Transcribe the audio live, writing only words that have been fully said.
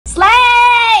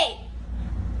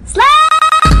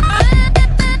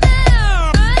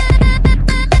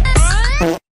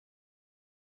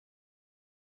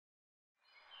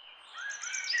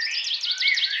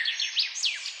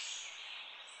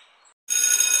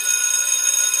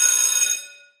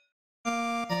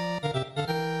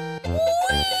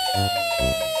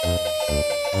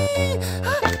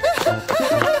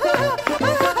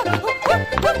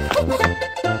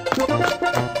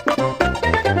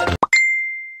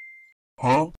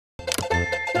Huh?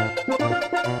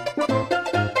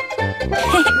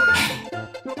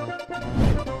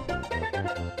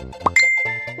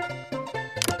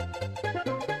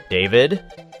 David?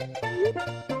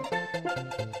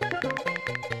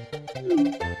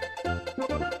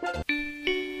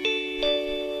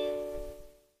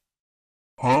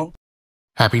 Huh?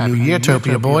 Happy New Year,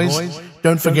 Topia boys.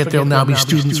 Don't forget there'll now be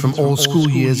students from all school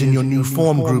years in your new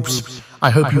form groups. I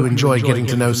hope you enjoy getting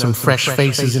to know some fresh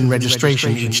faces in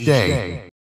registration each day.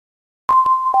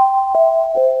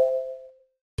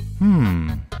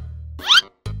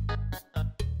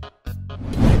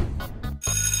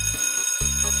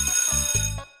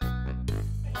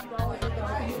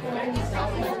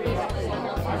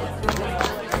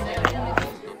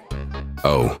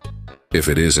 Oh, if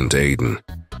it isn't Aiden.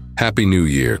 Happy New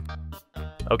Year.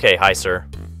 Okay, hi, sir.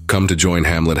 Come to join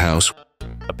Hamlet House?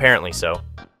 Apparently so.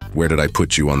 Where did I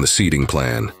put you on the seating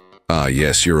plan? Ah,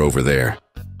 yes, you're over there.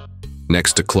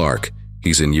 Next to Clark.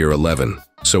 He's in year 11,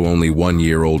 so only 1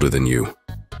 year older than you.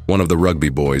 One of the rugby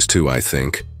boys, too, I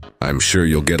think. I'm sure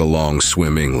you'll get along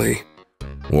swimmingly.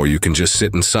 Or you can just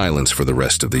sit in silence for the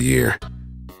rest of the year.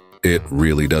 It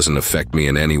really doesn't affect me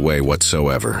in any way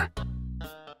whatsoever.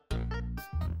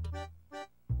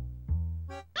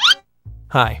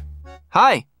 Hi.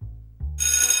 Hi.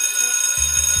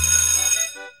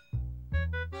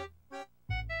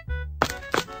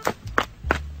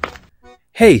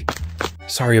 Hey,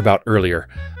 sorry about earlier.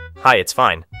 Hi, it's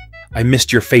fine. I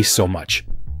missed your face so much.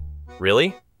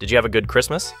 Really? Did you have a good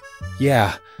Christmas?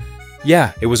 Yeah,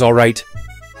 it was all right.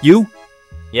 You?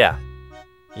 Yeah,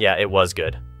 it was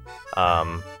good.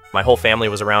 My whole family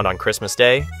was around on Christmas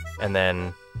Day, and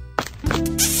then...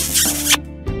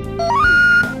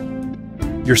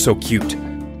 You're so cute.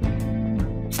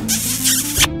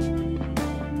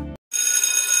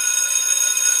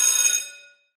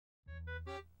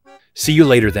 See you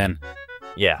later then.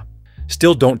 Yeah.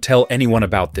 Still don't tell anyone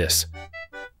about this.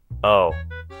 Oh,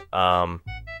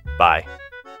 bye.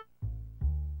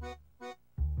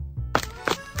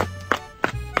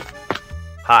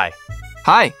 Hi.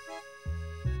 Hi.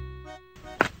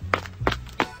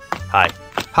 Hi.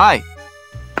 Hi.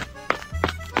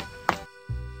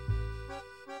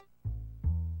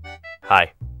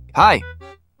 Hi. Hi.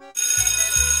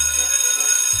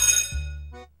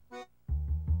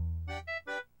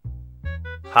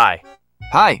 Hi.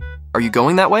 Hi. Are you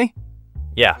going that way?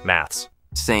 Yeah, maths.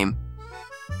 Same.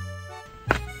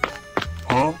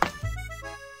 Huh?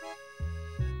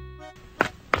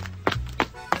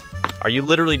 Are you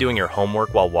literally doing your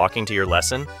homework while walking to your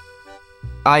lesson?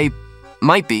 I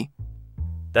might be.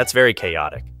 That's very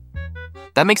chaotic.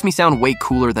 That makes me sound way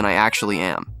cooler than I actually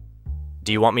am.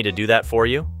 Do you want me to do that for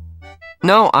you?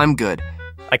 No, I'm good.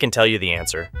 I can tell you the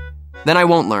answer. Then I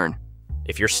won't learn.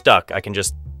 If you're stuck, I can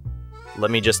just... Let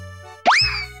me just...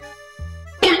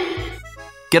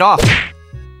 Get off.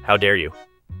 How dare you?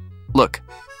 Look,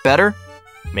 better?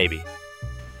 Maybe.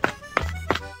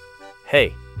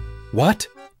 Hey. What?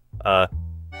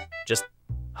 Just...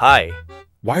 Hi.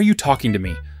 Why are you talking to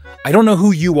me? I don't know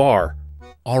who you are.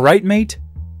 All right, mate?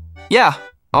 Yeah,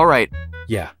 all right.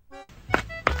 Yeah.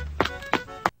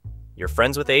 You're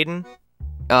friends with Aiden?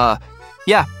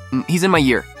 Yeah, he's in my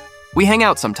year. We hang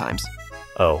out sometimes.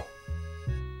 Oh.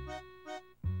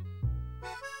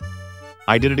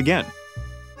 I did it again.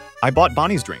 I bought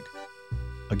Bonnie's drink.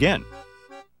 Again.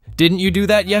 Didn't you do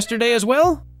that yesterday as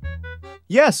well?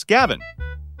 Yes, Gavin.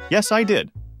 Yes, I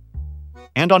did.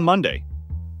 And on Monday.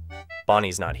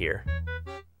 Bonnie's not here.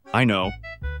 I know.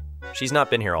 She's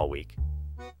not been here all week.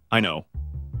 I know.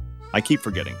 I keep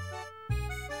forgetting.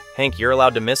 Hank, you're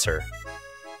allowed to miss her.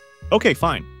 Okay,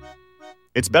 fine.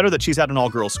 It's better that she's at an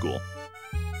all-girls school.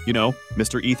 You know,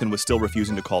 Mr. Ethan was still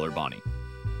refusing to call her Bonnie.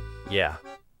 Yeah.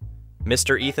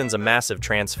 Mr. Ethan's a massive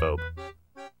transphobe.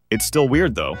 It's still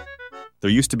weird, though.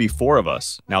 There used to be 4 of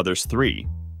us, now there's 3.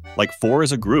 Like 4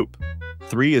 is a group.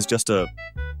 3 is just a...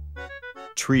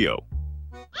 trio.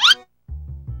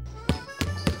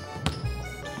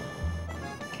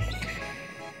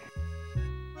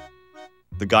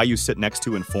 The guy you sit next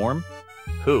to in form?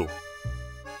 Who?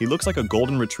 He looks like a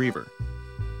golden retriever.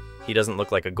 He doesn't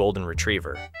look like a golden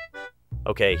retriever.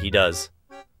 Okay, he does.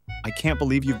 I can't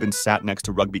believe you've been sat next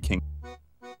to Rugby King.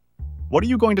 What are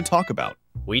you going to talk about?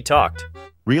 We talked.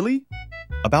 Really?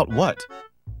 About what?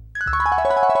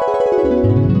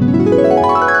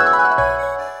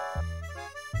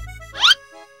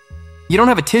 You don't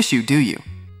have a tissue, do you?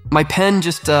 My pen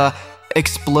just,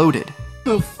 exploded.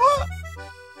 The fuck?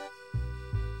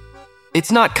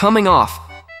 It's not coming off.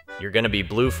 You're gonna be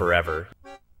blue forever.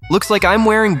 Looks like I'm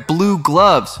wearing blue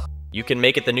gloves. You can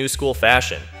make it the new school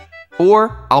fashion.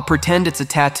 Or I'll pretend it's a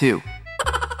tattoo.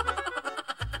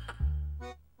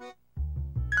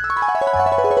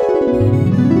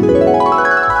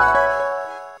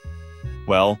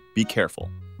 Well, be careful.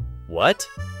 What?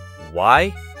 Why?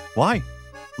 Why?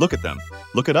 Look at them.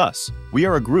 Look at us. We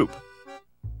are a group.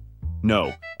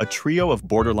 No, a trio of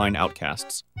borderline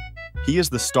outcasts. He is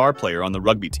the star player on the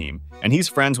rugby team, and he's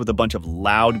friends with a bunch of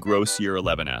loud, gross Year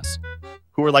 11s,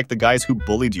 who are like the guys who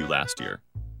bullied you last year.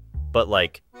 But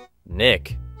like,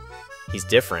 Nick. He's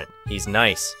different. He's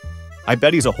nice. I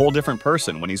bet he's a whole different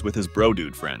person when he's with his bro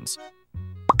dude friends.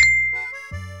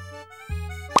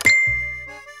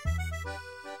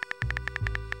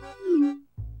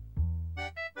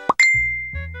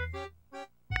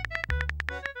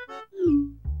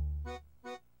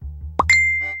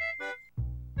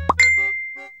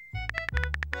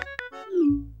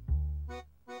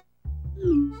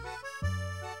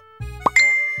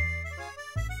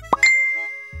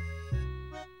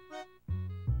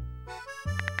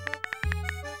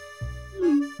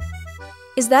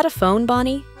 Is that a phone,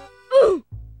 Bonnie?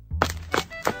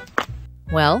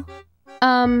 Well,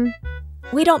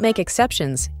 we don't make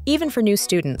exceptions, even for new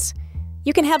students.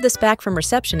 You can have this back from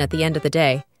reception at the end of the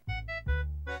day.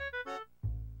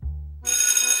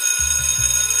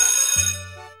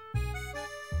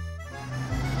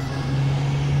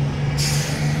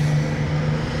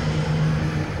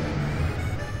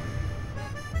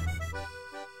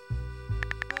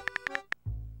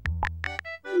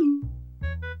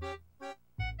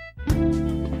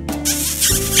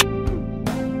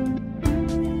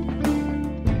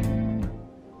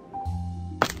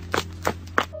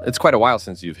 It's quite a while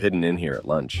since you've hidden in here at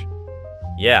lunch.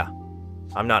 Yeah,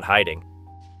 I'm not hiding.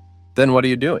 Then what are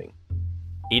you doing?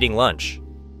 Eating lunch.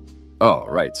 Oh,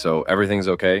 right, so everything's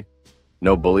okay?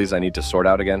 No bullies I need to sort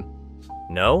out again?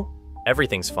 No,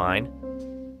 everything's fine.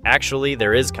 Actually,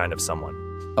 there is kind of someone.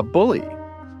 A bully?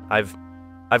 I've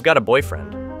got a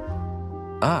boyfriend.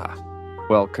 Ah,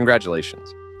 well,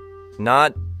 congratulations.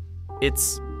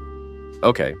 It's...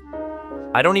 Okay.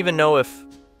 I don't even know if...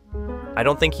 I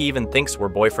don't think he even thinks we're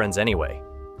boyfriends anyway.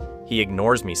 He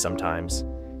ignores me sometimes.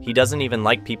 He doesn't even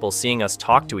like people seeing us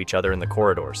talk to each other in the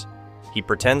corridors. He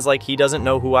pretends like he doesn't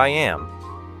know who I am.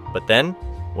 But then,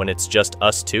 when it's just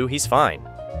us two, he's fine.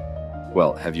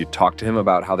 Well, have you talked to him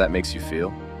about how that makes you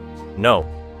feel? No.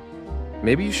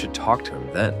 Maybe you should talk to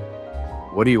him then.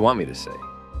 What do you want me to say?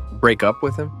 Break up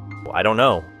with him? I don't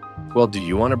know. Well, do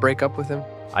you want to break up with him?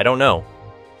 I don't know.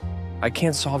 I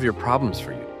can't solve your problems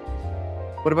for you.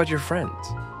 What about your friends?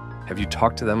 Have you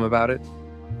talked to them about it?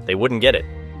 They wouldn't get it.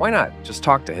 Why not? Just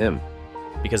talk to him.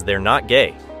 Because they're not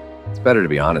gay. It's better to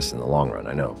be honest in the long run,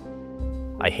 I know.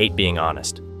 I hate being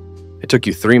honest. It took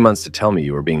you 3 months to tell me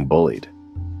you were being bullied.